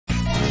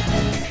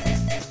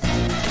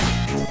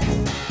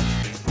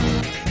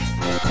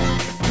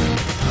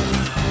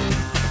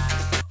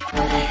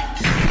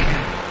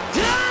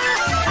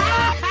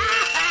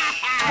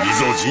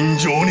尋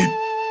常に一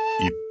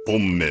本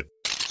目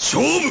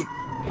勝負。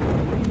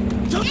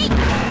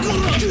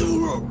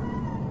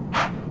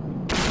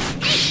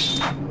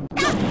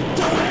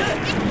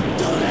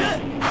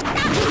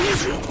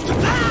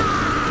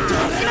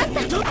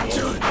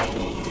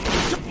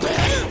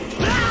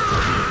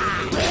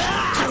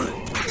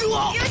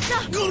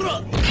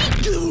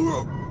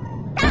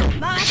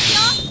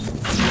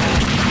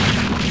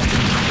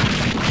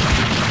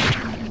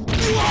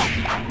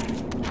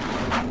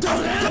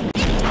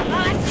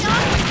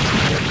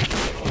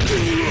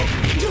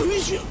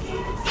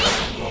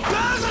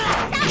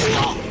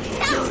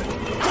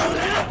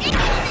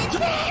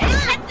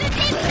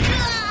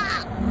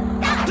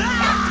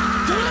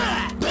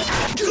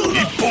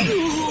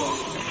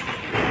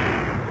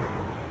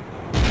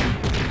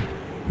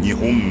2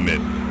本目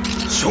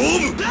勝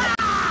負。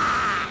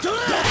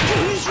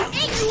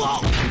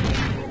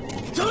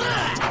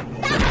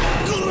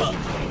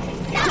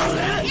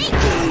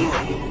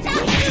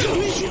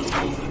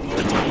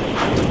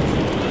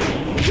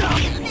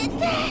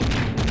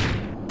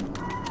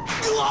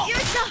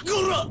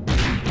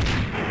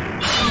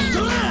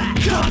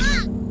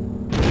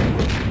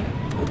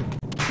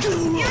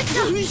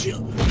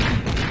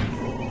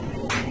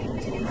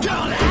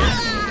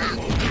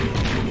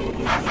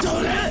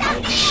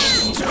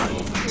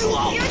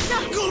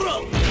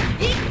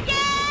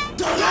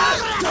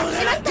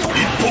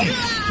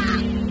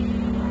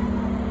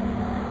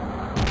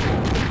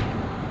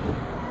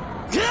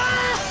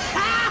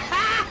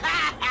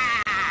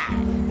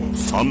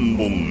3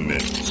本目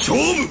勝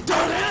負。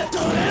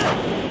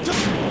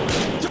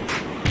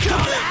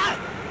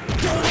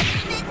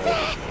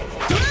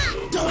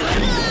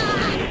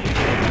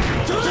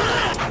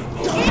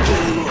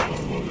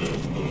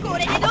こ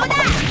れでどうだ。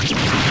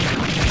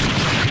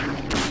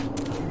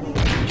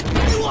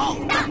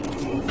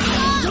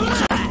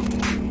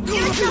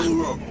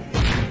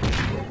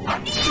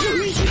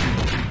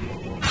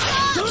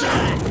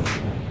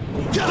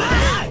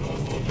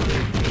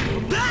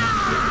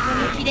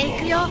本気で行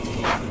くよ。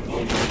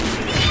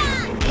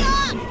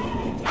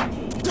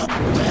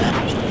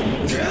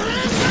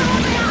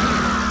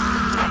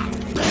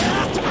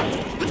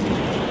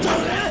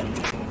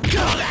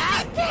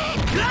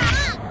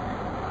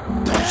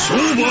勝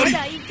負あり。ま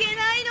だいけな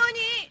いのに。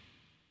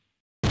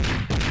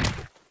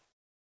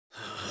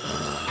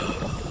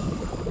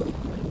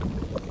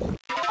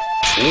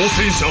挑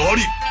戦者あ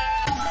り。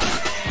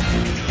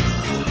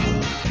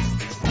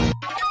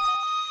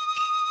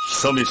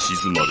氷雨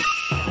静まる。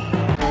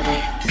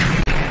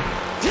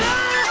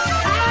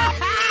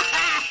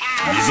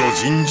いざ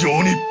尋常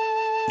に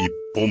一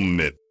本目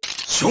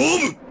勝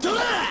負。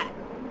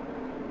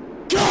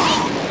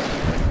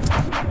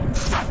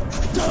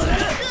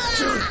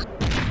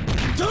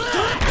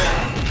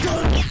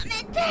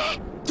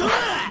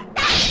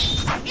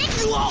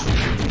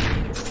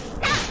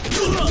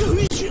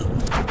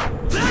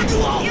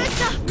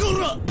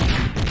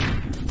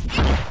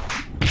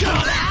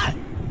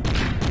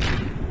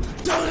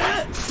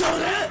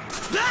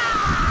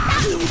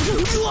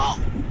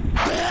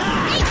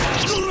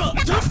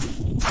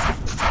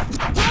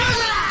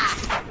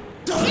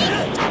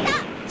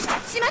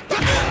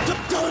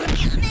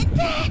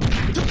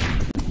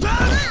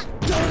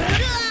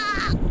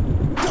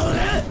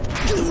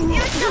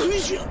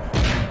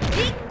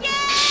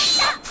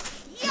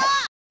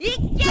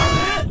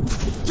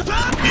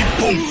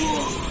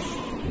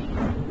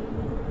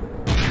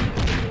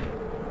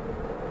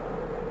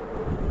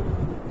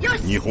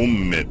2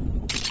本目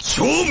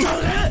勝負。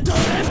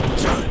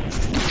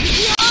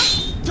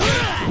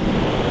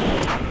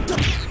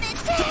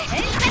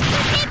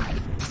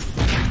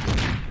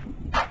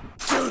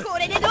こ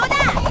れでどうだ。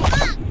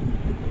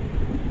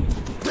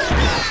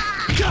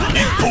1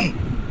本。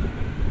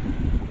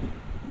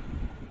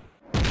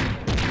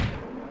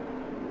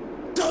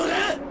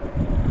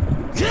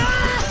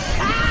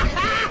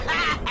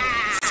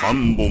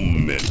3本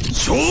目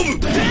勝負。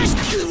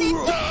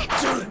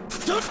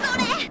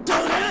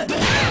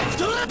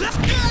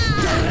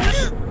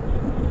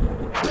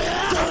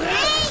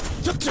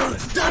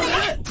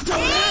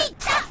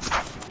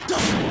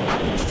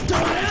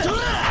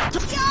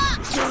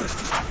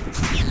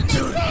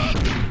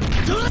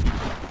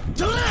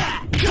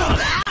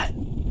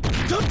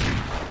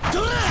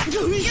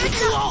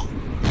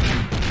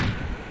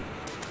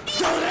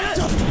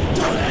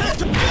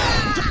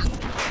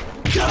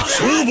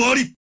勝負あ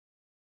り。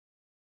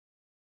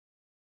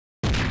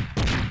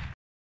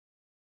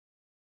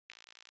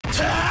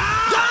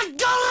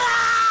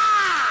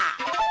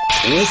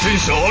挑戦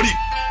者あり。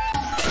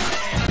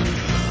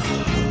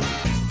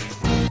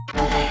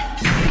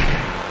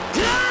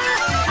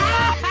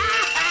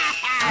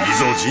い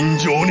ざ尋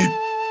常に一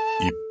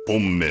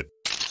本目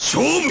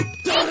勝負。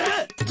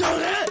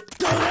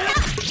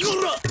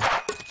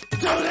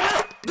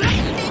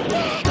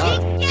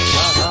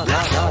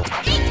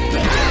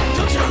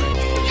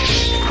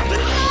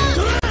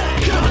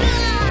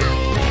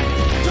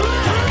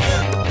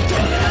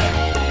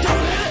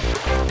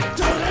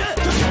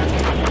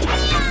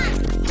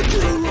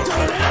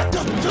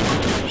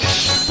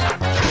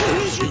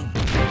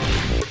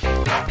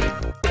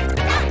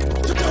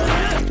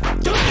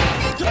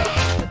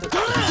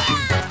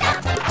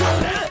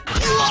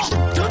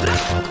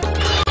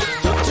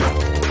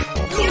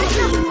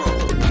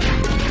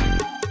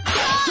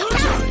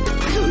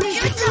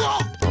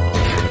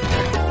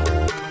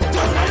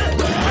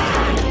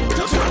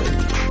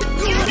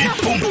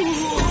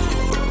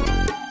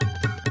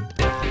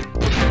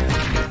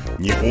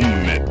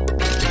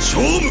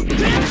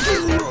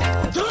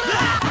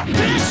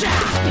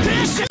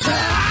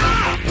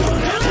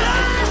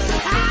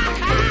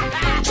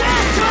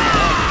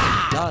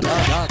一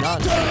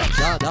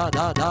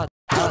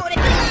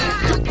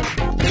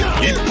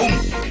本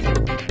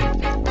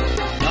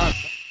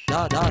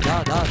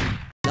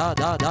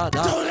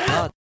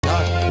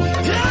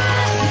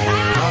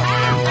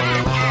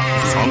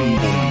三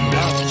本目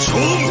勝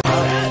負これ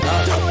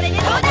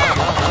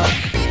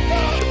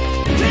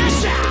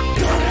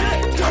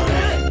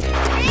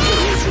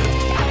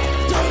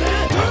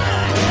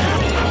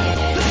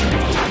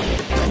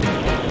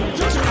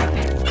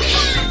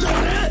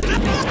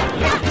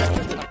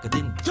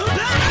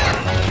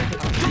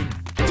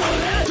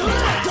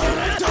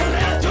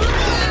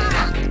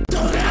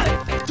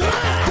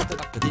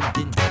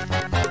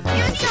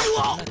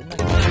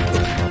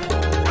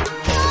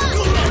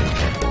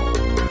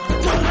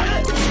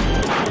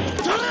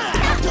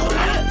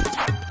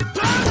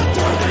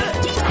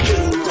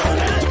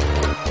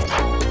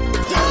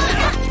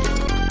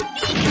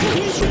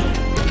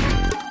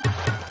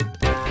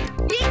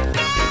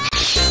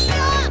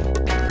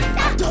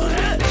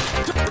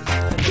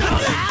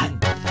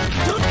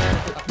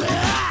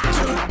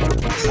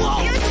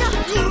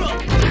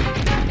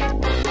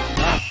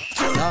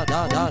でど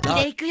う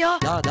だ。行くよ。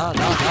勝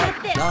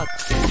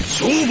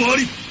負あ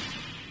り。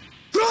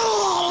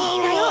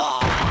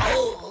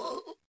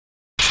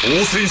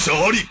挑戦者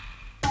あり。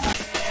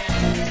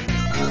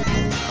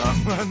た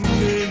まんね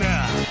えな。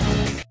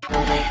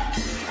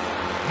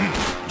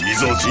い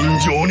ざ尋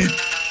常に。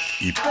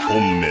一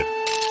本目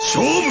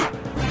勝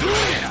負。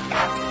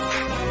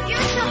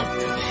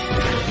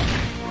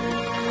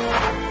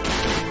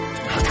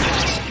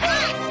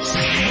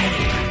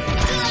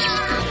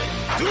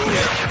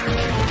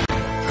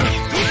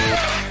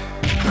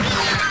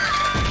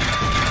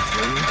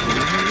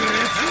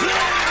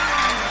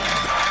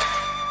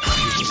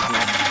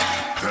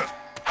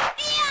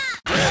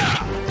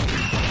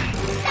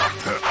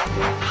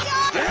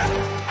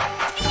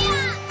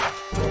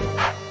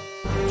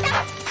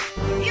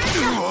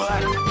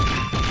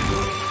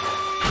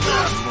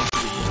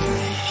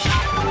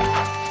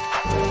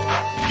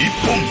一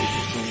本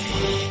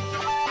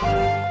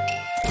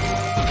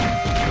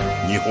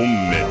二本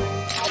目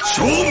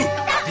勝負。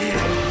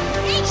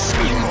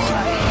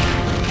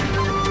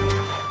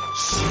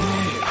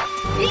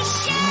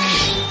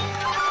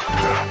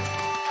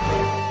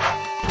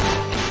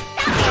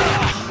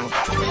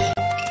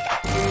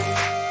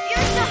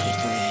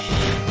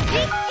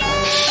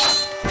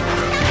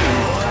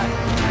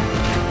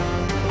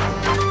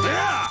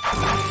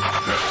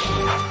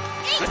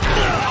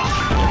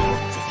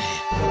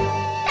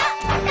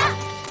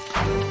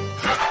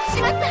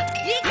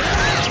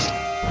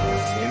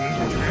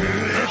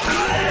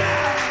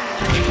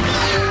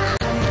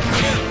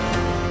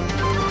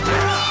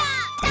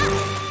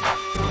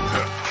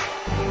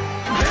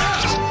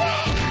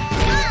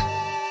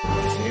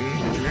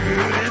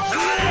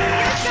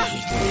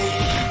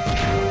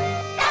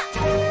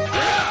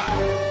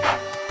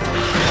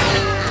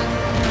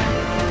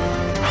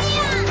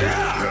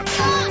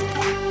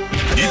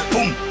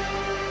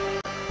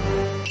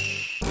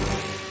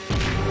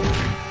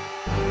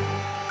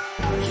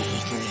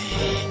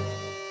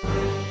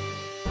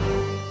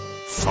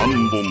三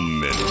本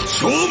目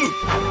勝負。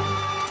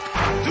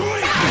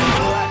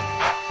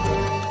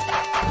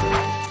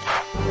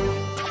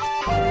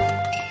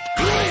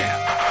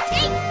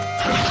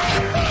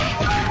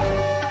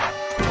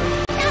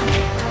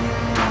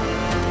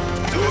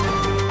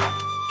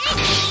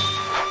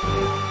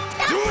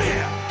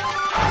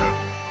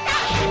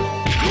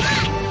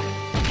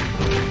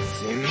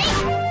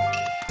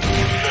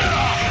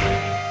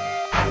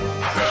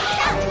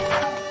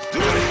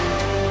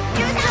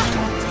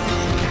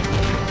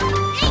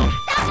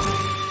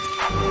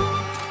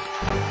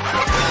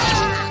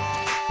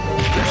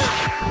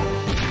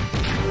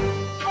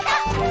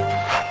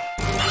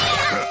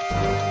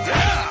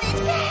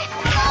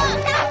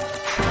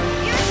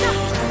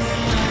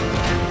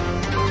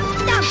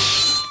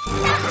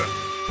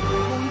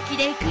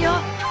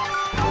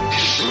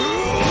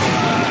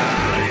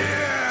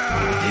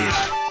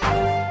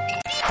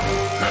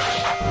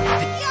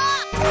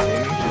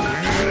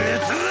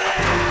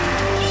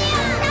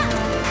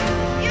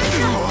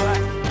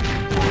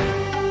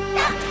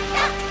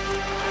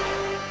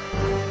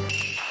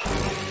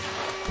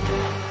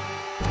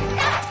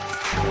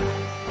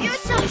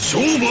勝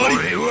負あり。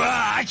俺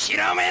は諦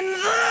めんぞ。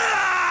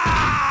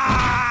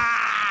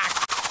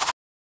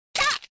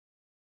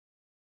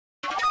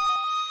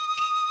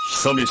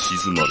氷雨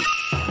静まる。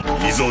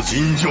いざ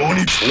尋常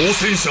に挑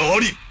戦者あ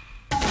り。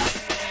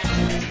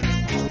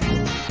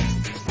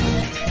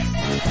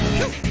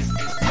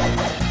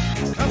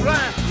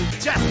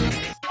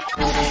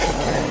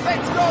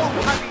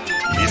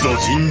いざ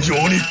尋常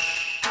に。一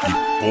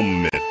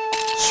本目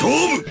勝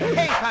負。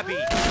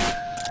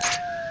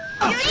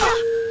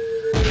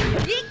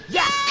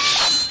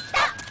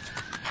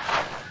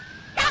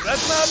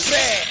Plasma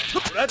play!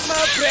 Plasma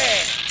play!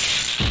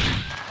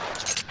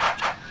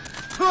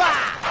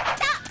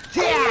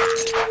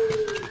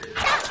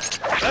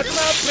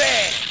 Plasma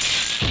play!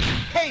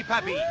 Hey,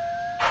 puppy!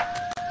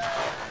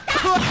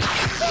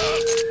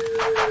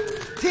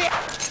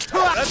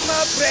 Plasma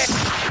break.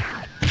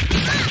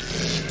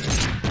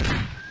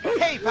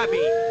 Hey,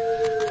 puppy.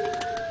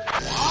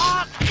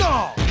 Go.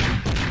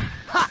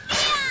 Ha.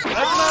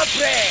 Plasma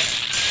break.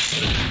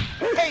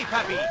 Hey,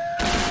 puppy.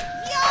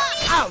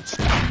 Ouch.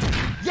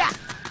 Yeah.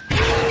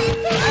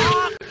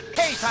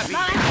 Hey, puppy.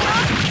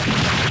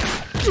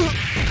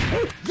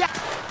 Yeah.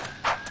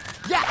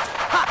 Yeah.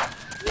 Ha.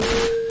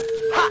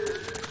 Ha.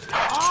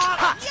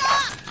 Ha.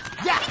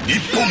 Yeah. 一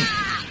本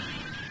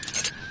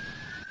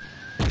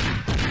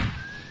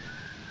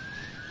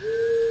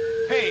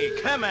Hey,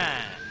 come on.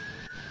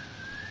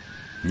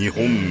 二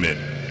本目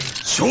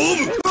勝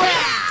負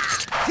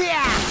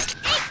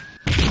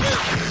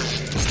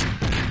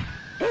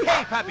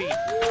Hey, puppy.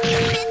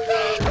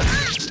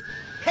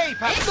 Hey,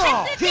 puppy.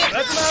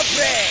 Plasma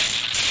break.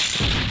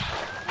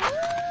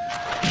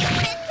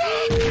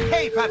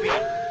 Hey, puppy.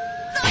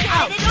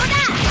 Out.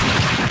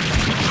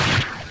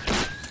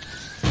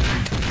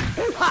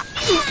 Ha.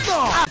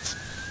 Out.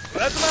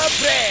 Plasma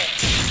break.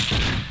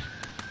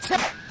 Ha.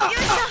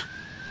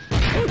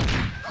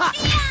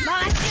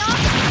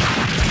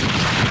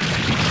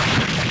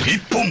 一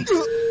本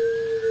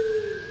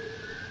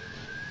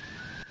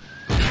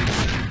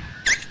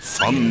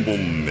三本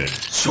目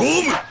勝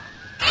負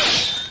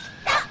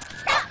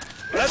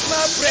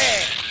Plasma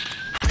break.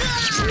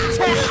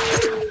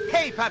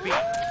 Hey, puppy.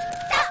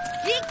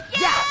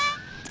 Yeah.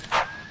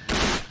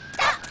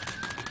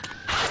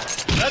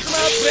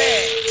 Plasma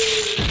break.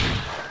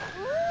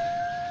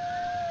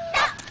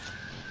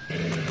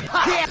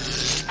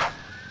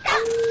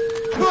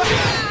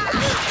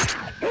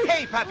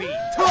 Hey, puppy.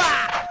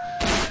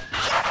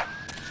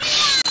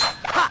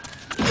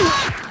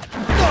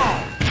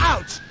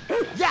 Ouch.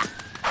 Yeah.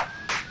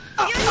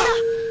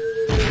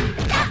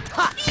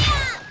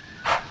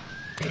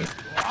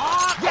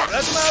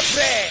 Plasma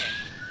break.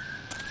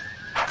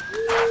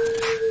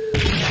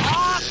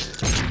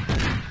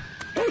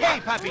 Hey,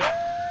 puppy.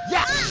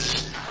 Yeah.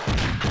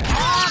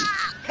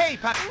 Hey,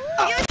 puppy.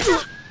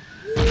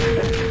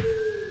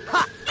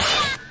 Ha.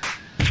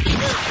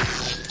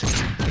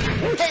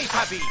 Hey,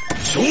 puppy.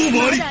 勝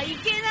負ありまだい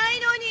けない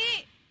のに。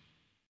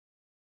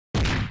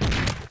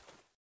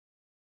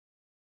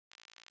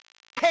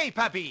 Hey,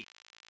 puppy.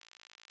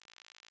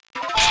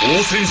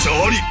 挑戦者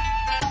あり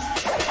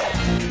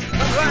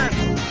Run.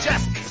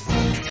 Justice.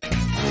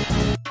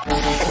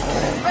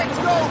 Let's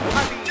go,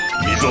 puppy.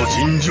 いざ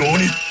尋常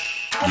に一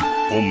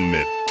本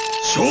目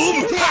勝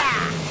負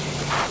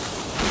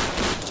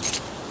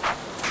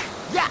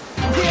Yeah.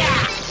 Yeah.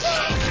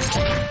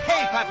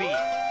 Hey, puppy.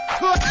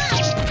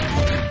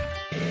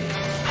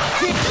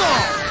 Keep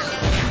going.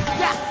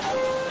 Yeah.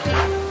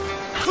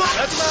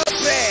 Plasma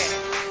break.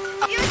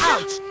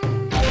 Ouch.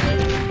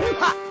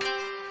 Ha.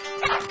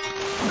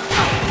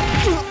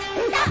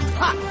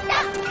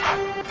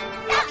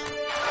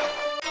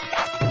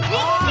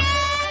 Ha.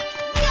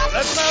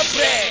 Plasma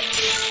break.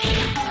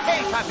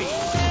 Hey, puppy.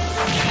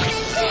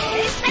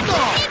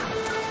 Go.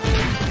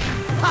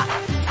 Ha.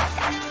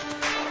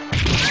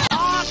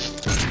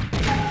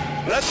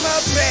 Plasma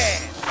break.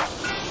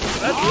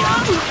 Plasma.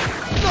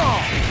 Go.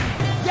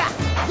 Yeah.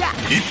 Yeah.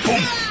 一本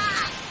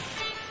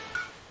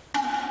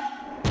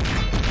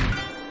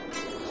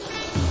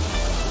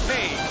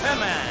Hey,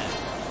 come on.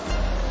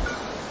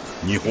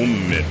 二本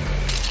目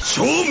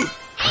勝負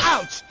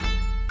Ouch.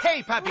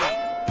 Hey, puppy.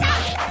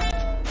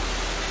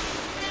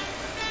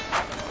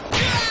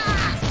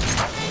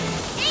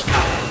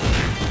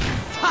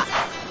 Ha.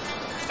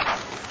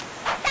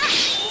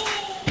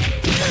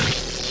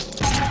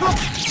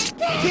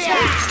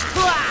 Yeah.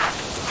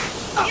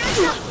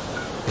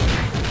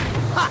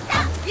 Ha.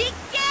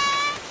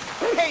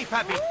 Hey,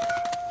 puppy.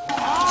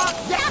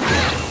 Yeah.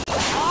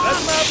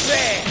 Plasma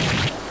break.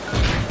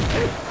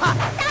 Ha.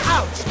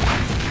 Ouch.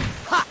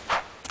 Ha.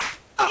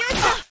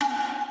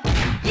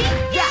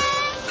 Yeah.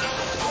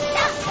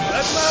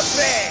 Plasma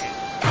break.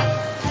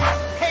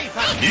 Hey,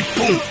 puppy. 一本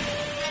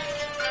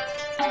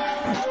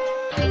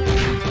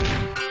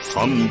三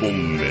本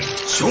目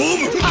勝負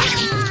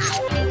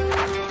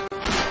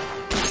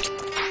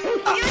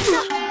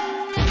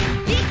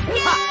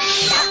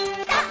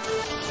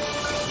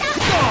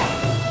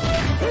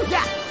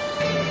Yeah.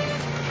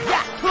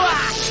 Yeah.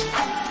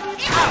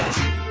 Ouch.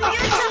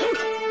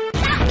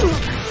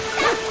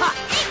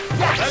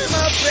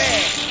 Plasma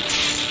break.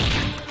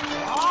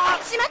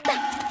 しまった。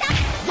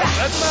 Yeah.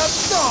 Plasma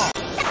go.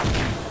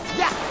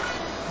 Yeah.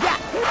 Yeah.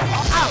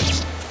 Ouch.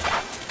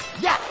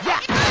 Yeah.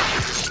 Yeah.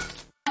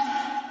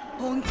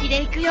 本気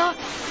で行くよ。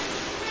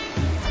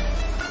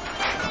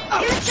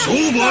勝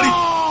負あり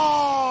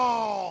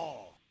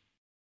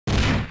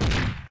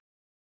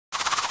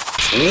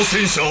挑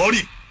戦者あ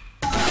り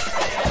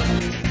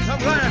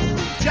Come on.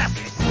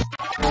 Justice.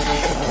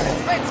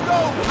 Let's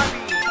go,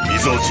 puppy. い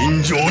ざ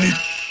尋常に一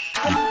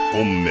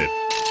本目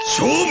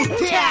勝負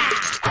Yeah.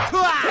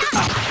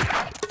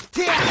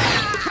 Yeah.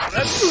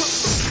 Let's go.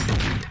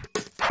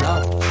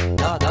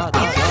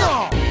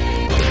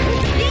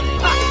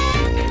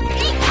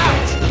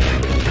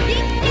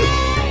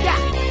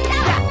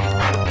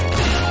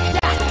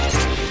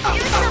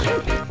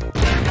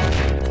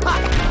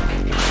 ま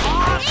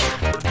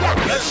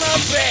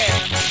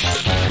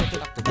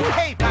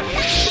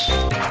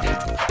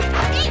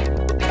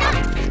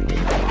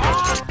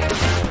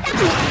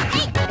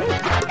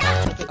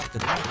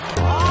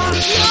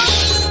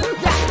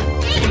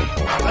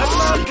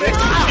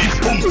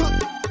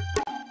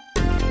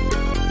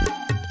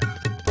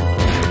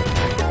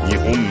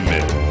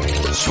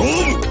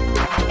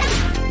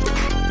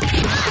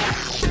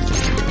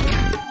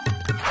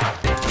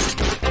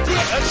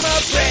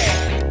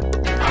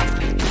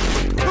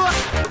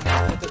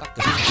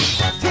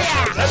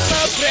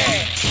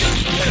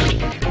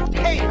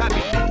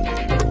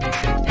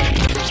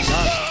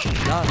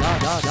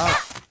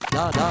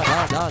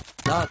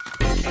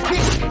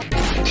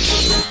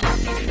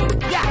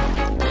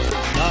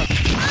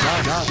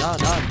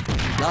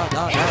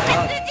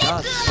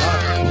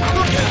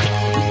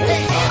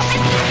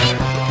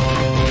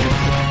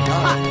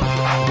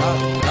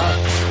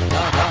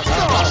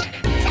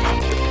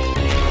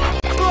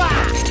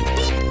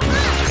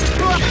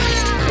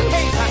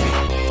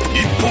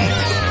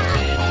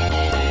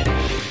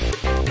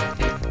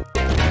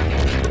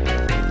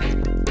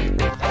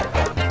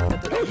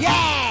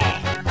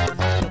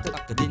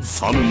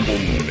3本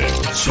目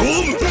勝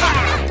負。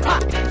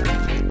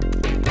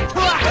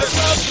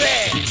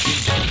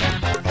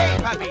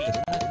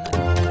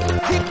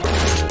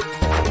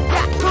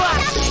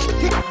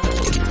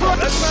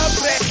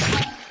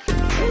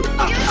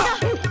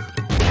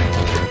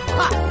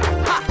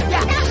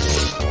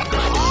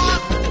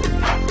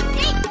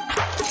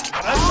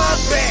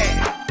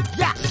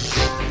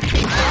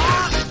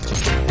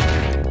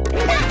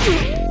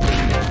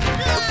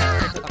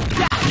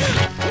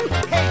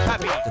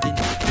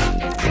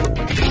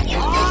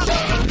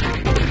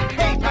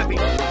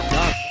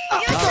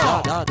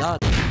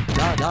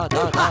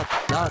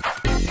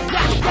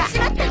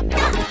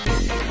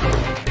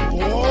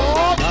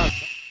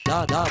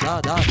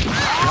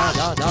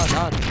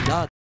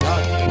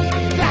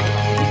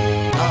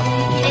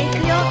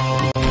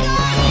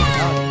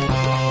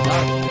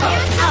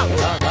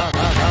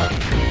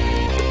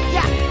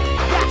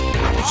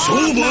勝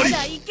負あり。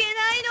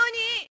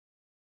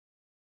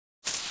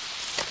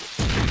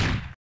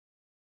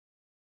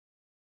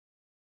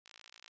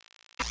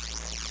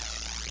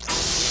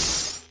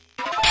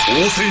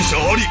挑戦者あ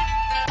り。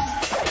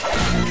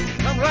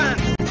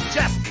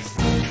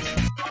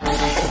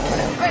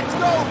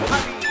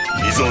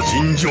いざ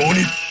尋常に。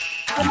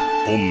1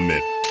本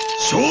目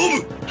勝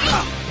負。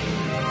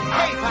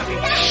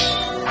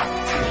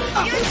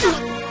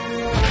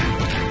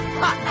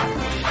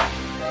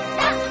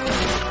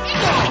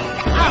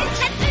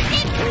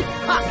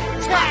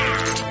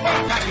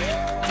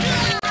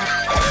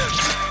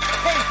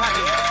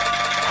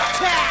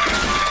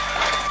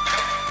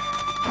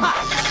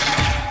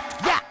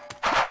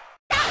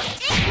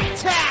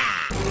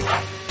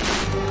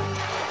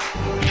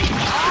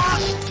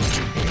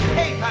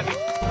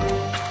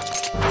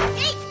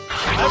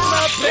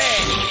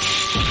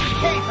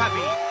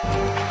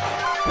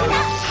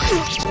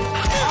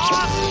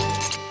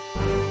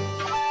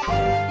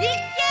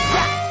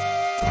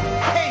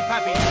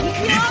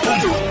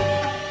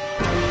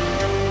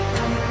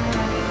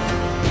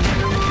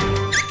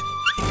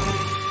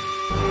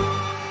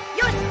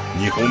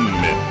2本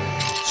目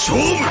勝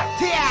負。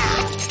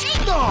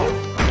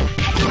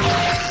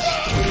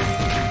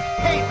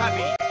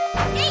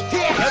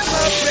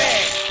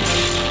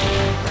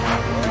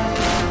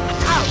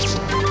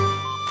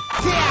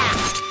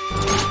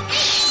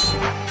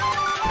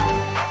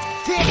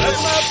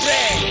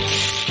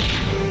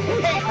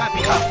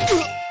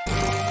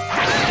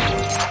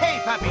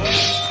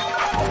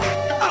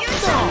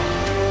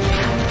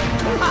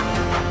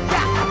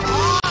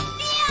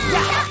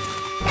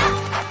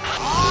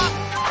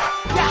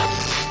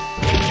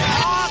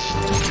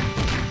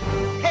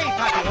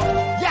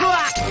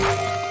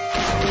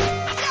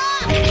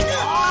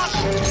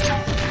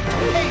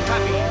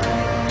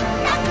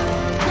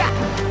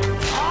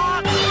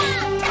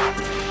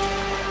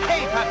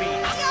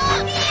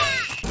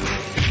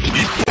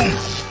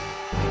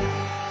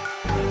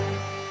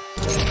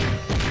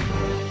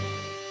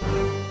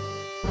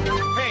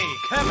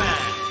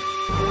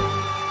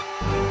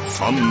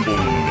3本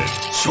目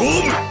勝負。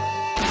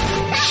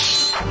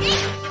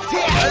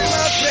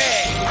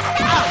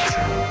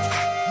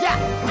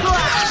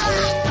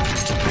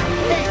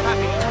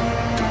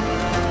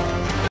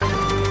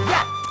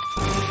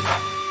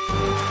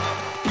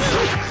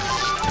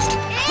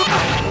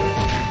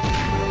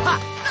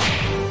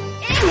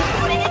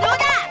これでどうだ。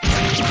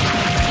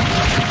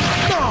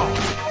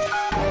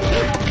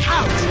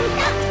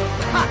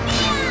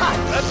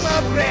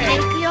行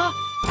くよ。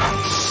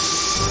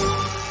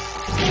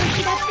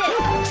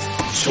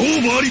勝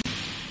負あり。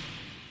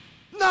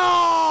だ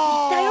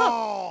よ。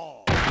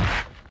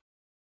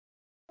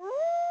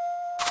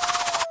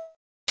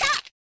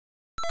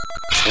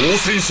挑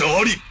戦者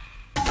あり。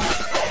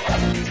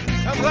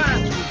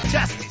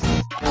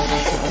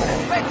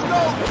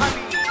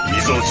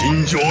いざ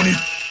尋常に。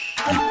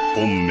1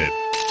本目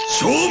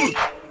勝負。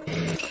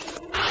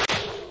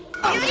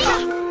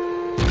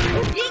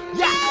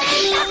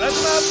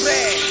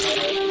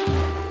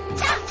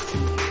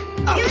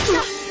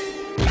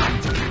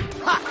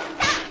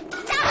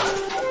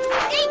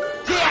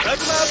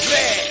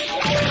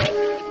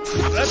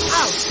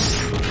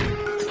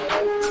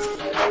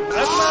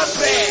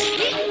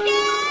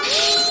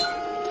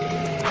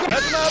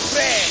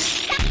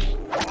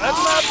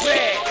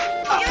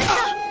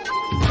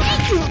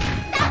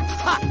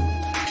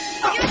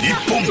1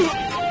本。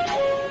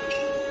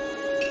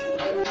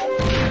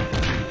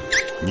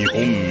2本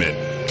目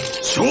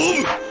勝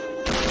負。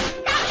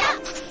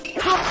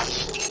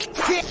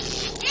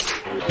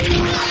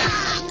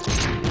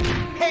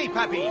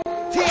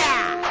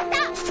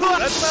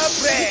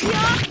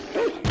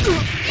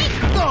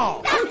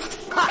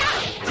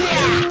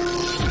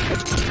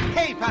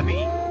puppy.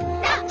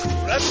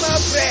 Plasma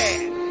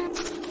blade.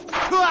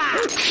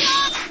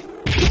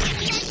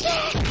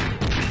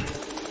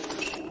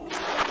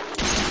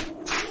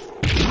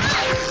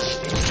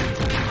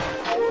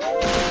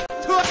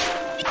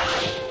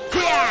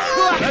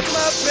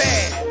 Plasma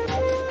blade.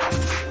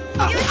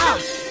 Out.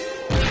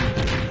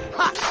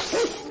 Ha.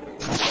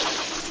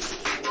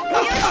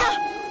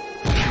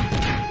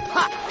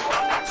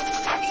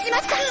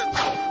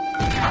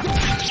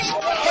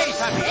 Hey,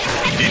 puppy.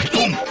 一本。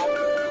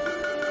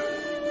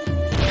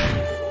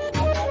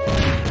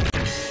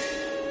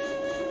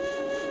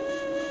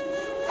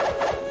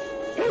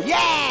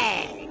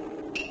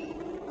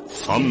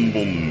三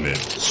本目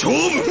勝負。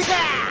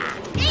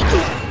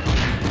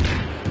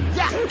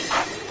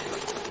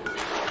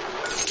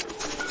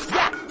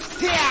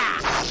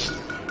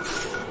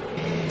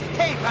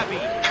Hey, puppy.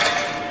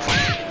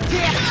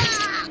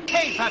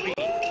 Hey, puppy.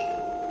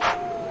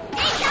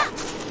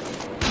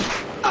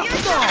 Up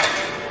go.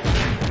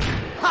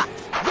 Ha.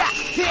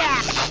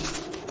 Yeah.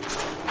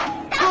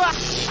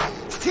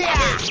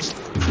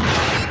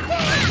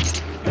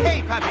 Hey,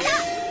 puppy.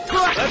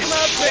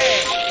 Plasma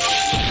blade.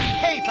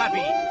 Hey,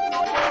 puppy.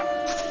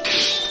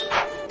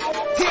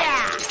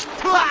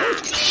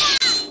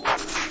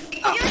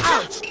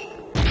 Ouch.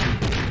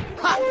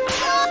 Ha.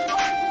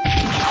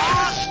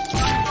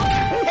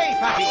 Hey,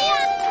 puppy.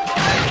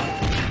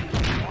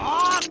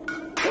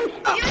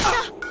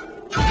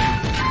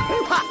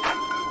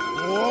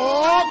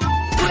 Oh,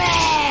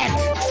 blade.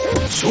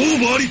 勝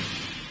負あり。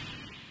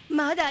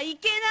まだい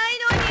けない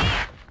のに。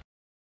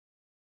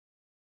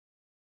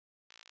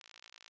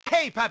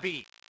Hey,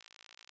 puppy.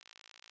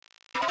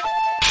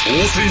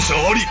 挑戦者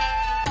あり。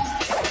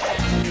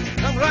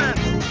 Come run,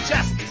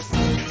 justice.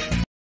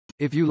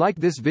 If you like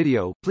this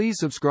video, please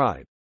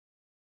subscribe.